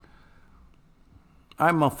All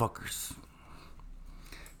right, motherfuckers.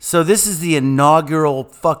 So this is the inaugural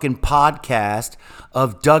fucking podcast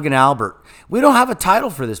of Doug and Albert. We don't have a title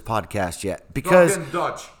for this podcast yet because Doug and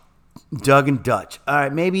Dutch. Doug and Dutch. All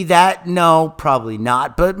right, maybe that. No, probably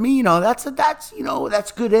not. But me, that's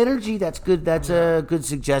good energy. That's good. That's a good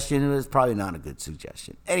suggestion. It's probably not a good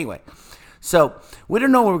suggestion. Anyway, so we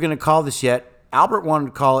don't know what we're gonna call this yet. Albert wanted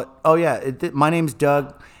to call it. Oh yeah, my name's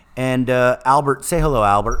Doug, and Albert. Say hello,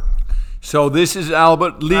 Albert. So this is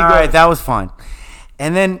Albert. Legal. All right, that was fine.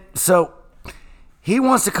 And then, so he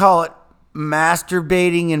wants to call it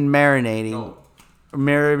masturbating and marinating. No. What?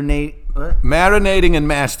 Marinating and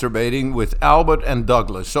masturbating with Albert and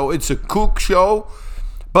Douglas. So it's a cook show,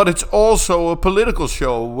 but it's also a political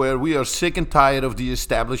show where we are sick and tired of the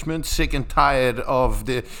establishment, sick and tired of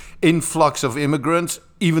the influx of immigrants,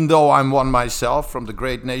 even though I'm one myself from the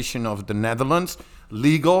great nation of the Netherlands.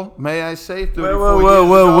 Legal, may I say?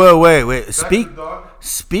 Wait.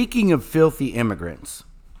 Speaking of filthy immigrants,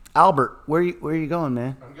 Albert, where are you going,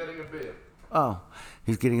 man? I'm getting a beer. Oh,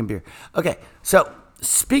 he's getting a beer. Okay, so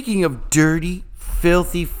speaking of dirty,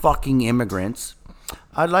 filthy fucking immigrants,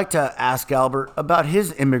 I'd like to ask Albert about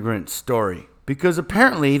his immigrant story. Because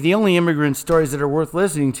apparently the only immigrant stories that are worth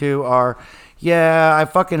listening to are, yeah, I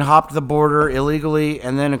fucking hopped the border illegally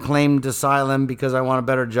and then claimed asylum because I want a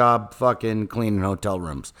better job fucking cleaning hotel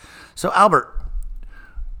rooms. So, Albert,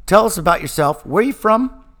 tell us about yourself. Where are you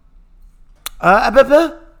from? I'm from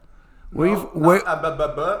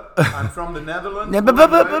the Netherlands.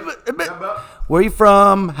 Where are you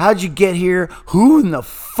from? How'd you get here? Who in the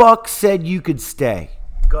fuck said you could stay?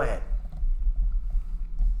 Go ahead.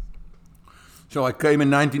 So I came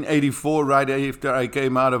in 1984, right after I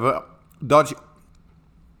came out of a Dutch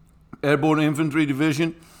Airborne Infantry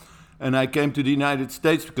Division. And I came to the United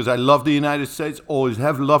States because I love the United States, always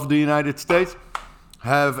have loved the United States.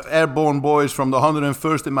 Have airborne boys from the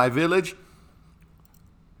 101st in my village.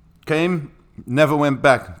 Came, never went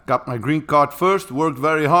back. Got my green card first, worked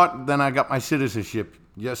very hard, then I got my citizenship.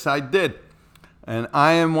 Yes, I did. And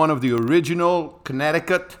I am one of the original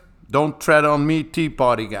Connecticut, don't tread on me Tea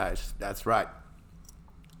Party guys. That's right.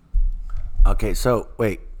 Okay, so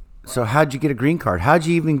wait. So how'd you get a green card? How'd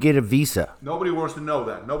you even get a visa? Nobody wants to know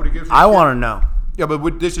that. Nobody gives a I shit. want to know. Yeah,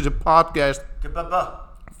 but this is a podcast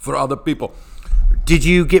for other people. Did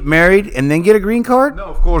you get married and then get a green card? No,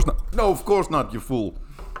 of course not. No, of course not, you fool.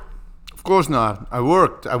 Of course not. I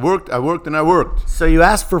worked, and I worked. So you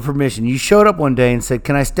asked for permission. You showed up one day and said,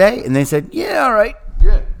 "Can I stay?" And they said, "Yeah, all right."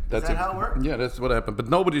 Yeah. Is that how it worked? Yeah, that's what happened. But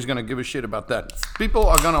nobody's going to give a shit about that. People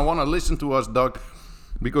are going to want to listen to us, Doug,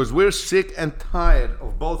 because we're sick and tired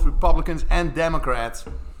of both Republicans and Democrats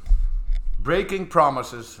breaking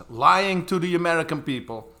promises, lying to the American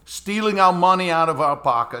people, stealing our money out of our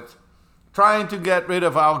pockets, trying to get rid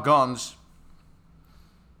of our guns,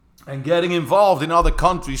 and getting involved in other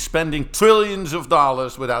countries spending trillions of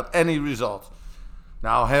dollars without any results.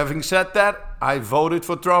 Now, having said that, I voted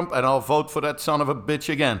for Trump and I'll vote for that son of a bitch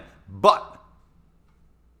again. But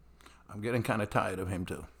I'm getting kind of tired of him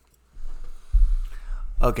too.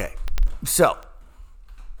 Okay, so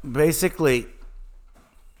basically,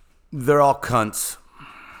 they're all cunts.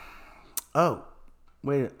 Oh,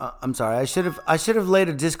 wait, I'm sorry. I should have laid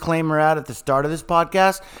a disclaimer out at the start of this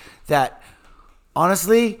podcast that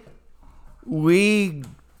honestly, we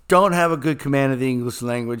don't have a good command of the English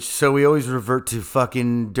language, so we always revert to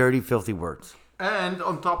fucking dirty, filthy words. And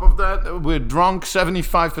on top of that, we're drunk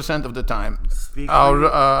 75% of the time.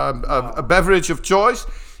 Our beverage of choice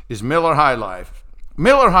is Miller High Life.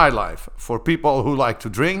 Miller High Life for people who like to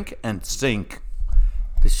drink and sink.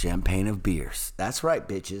 The champagne of beers. That's right,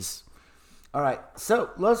 bitches. All right, so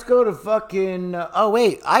let's go to fucking... oh,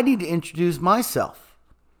 wait, I need to introduce myself.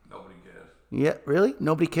 Nobody cares. Yeah, really?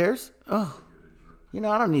 Nobody cares? Oh, I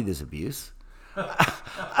don't need this abuse.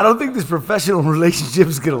 I don't think this professional relationship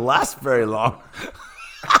is going to last very long.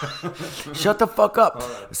 Shut the fuck up.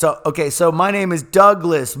 Right. So my name is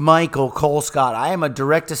Douglas Michael Colescott. I am a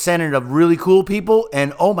direct descendant of really cool people,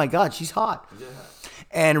 and oh my God, she's hot. Yeah.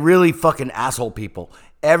 And really fucking asshole people.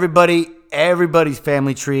 Everybody's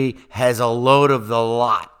family tree has a load of the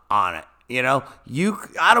lot on it. I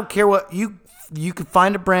don't care what you could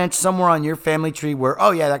find a branch somewhere on your family tree where,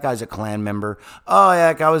 oh yeah, that guy's a Klan member. Oh yeah,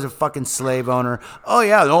 that guy was a fucking slave owner. Oh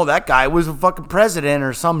yeah, no, that guy was a fucking president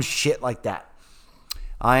or some shit like that.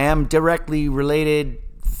 I am directly related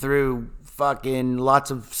through fucking lots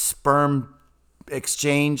of sperm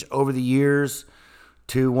exchange over the years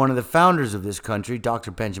to one of the founders of this country,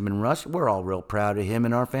 Dr. Benjamin Rush. We're all real proud of him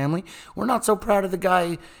in our family. We're not so proud of the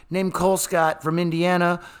guy named Colescott from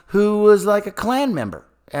Indiana who was like a Klan member.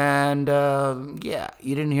 And, yeah,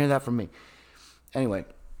 you didn't hear that from me. Anyway,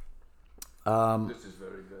 This is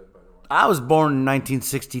very good, by the way. I was born in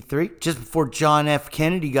 1963, just before John F.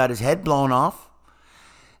 Kennedy got his head blown off.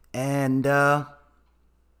 And,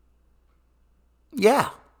 yeah,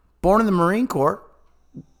 born in the Marine Corps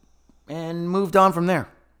and moved on from there.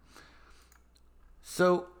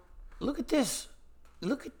 So, look at this.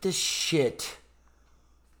 Look at this shit.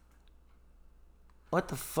 What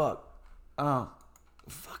the fuck? Oh,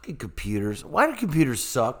 fucking computers. Why do computers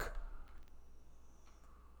suck?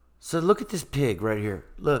 So look at this pig right here.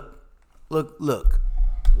 Look. Look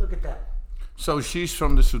at that. So she's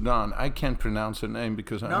from the Sudan. I can't pronounce her name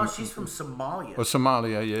because No, she's from Somalia. Or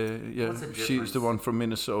Somalia, yeah. What's the She's difference? the one from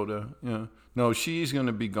Minnesota. Yeah. No, she's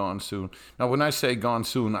gonna be gone soon. Now, when I say gone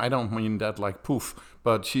soon, I don't mean that like poof,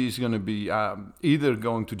 but she's gonna be either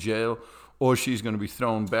going to jail or she's gonna be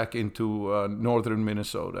thrown back into northern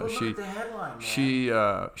Minnesota. Look at the headline,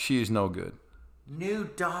 man. She is no good. New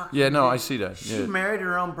document. Yeah, no, I see that. She Yeah. married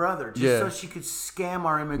her own brother just Yeah. so she could scam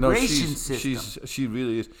our No, immigration system. she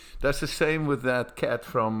really is. That's the same with that cat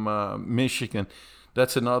from Michigan.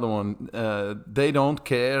 That's another one. They don't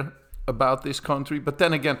care about this country, but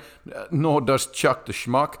then again, nor does Chuck the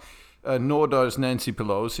schmuck, nor does Nancy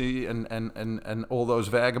Pelosi and all those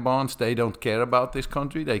vagabonds. They don't care about this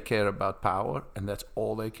country. They care about power, and that's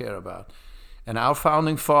all they care about. And our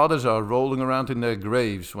founding fathers are rolling around in their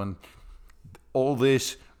graves when all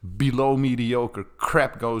this below mediocre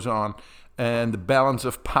crap goes on and the balance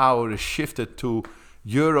of power is shifted to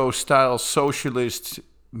Euro-style socialist,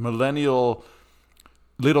 millennial,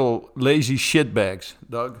 little lazy shitbags.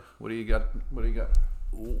 Doug, what do you got?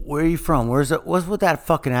 Where are you from? What's with that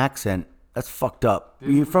fucking accent? That's fucked up.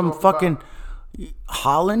 Didn't You we from talk fucking about-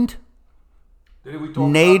 Holland? Didn't we talk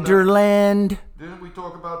Nederland? Didn't we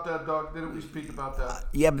talk about that, Doug? Didn't we speak about that?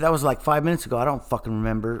 Yeah, but that was like 5 minutes ago. I don't fucking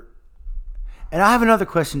remember. And I have another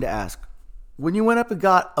question to ask. When you went up and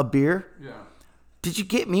got a beer, Yeah. did you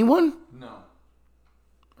get me one? No.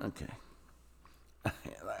 Okay.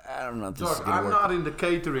 I don't know if this is Doug, gonna I'm work. not in the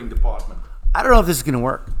catering department. I don't know if this is gonna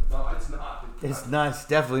work. No, it's not. It's not. It's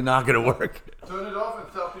definitely not gonna work. Turn it off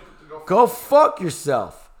and tell people to go. Go fuck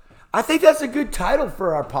yourself. I think that's a good title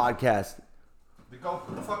for our podcast. Go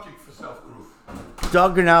fuck yourself, Groove.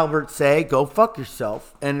 Doug and Albert say, "Go fuck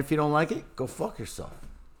yourself," and if you don't like it, go fuck yourself.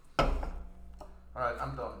 All right,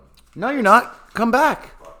 I'm done. No, you're not. Come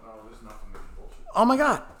back. Fuck no, this is not from bullshit. Oh my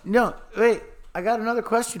God. No, wait. I got another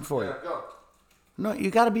question for you. Yeah, go. No,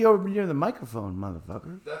 you got to be over near the microphone,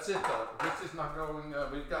 motherfucker. That's it, though. This is not going.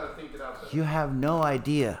 We gotta think it out. You have no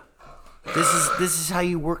idea. This is how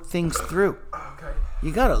you work things through. Okay.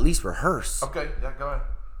 You got to at least rehearse. Okay. Yeah, go ahead.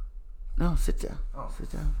 No, sit down. Oh.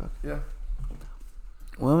 Sit down. Fuck. Yeah.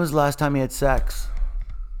 When was the last time you had sex?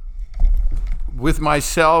 With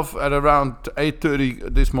myself at around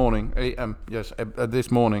 8:30 this morning, a.m. Yes,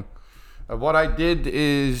 this morning. What I did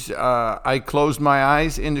is I closed my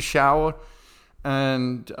eyes in the shower,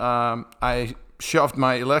 and I shoved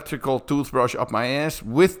my electrical toothbrush up my ass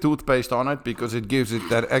with toothpaste on it because it gives it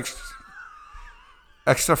that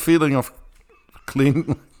extra feeling of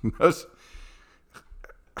cleanness.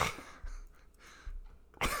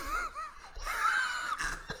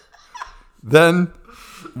 Then,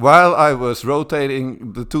 while I was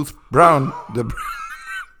rotating the brown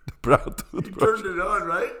toothbrush. Turned it on,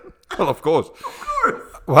 right? Well, of course.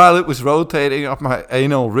 While it was rotating up my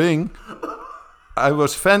anal ring, I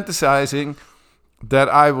was fantasizing that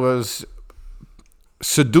I was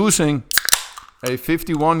seducing a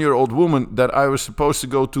 51-year-old woman that I was supposed to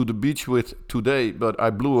go to the beach with today, but I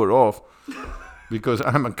blew her off because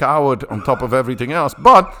I'm a coward on top of everything else.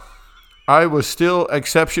 But I was still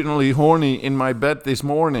exceptionally horny in my bed this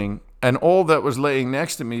morning, and all that was laying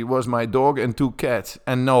next to me was my dog and 2 cats.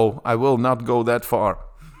 And no, I will not go that far.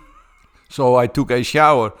 So I took a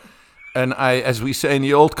shower, and I, as we say in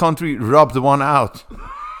the old country, rubbed one out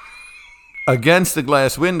against the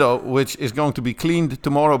glass window, which is going to be cleaned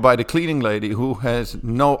tomorrow by the cleaning lady, who has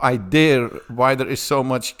no idea why there is so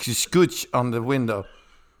much scooch on the window.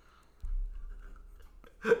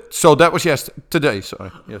 So that was today,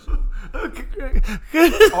 sorry. Yes. Okay, great.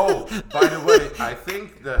 Oh, by the way, I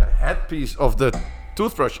think the headpiece of the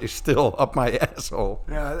toothbrush is still up my asshole.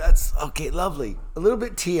 Yeah, that's okay. Lovely. A little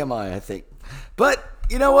bit TMI, I think. But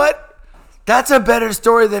you know what? That's a better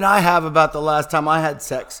story than I have about the last time I had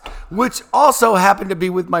sex, which also happened to be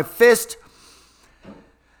with my fist.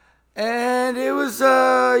 And it was,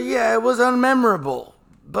 it was unmemorable.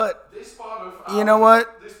 But This part of you know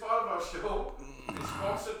what? This part of our show is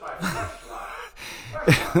sponsored by Flashlight.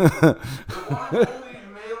 The one and only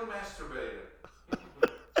male masturbator.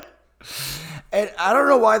 And I don't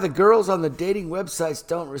know why the girls on the dating websites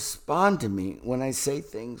don't respond to me when I say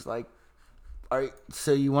things like,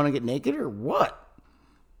 so you want to get naked or what?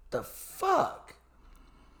 The fuck?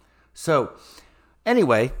 So,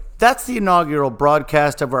 anyway, that's the inaugural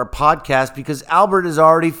broadcast of our podcast because Albert is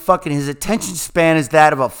already fucking, his attention span is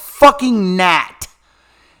that of a fucking gnat.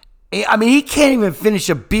 I mean, he can't even finish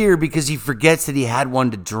a beer because he forgets that he had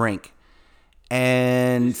one to drink.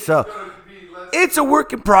 And so, it's a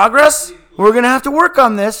work in progress. We're going to have to work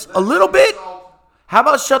on this a little bit. How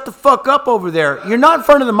about shut the fuck up over there? You're not in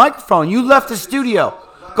front of the microphone. You left the studio.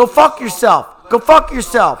 Go fuck yourself. Go fuck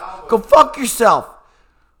yourself. Go fuck yourself.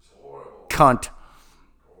 Cunt.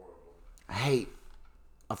 I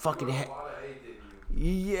fucking hate.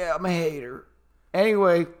 Yeah, I'm a hater.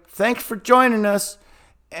 Anyway, thanks for joining us.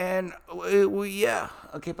 And yeah.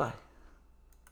 Okay, bye.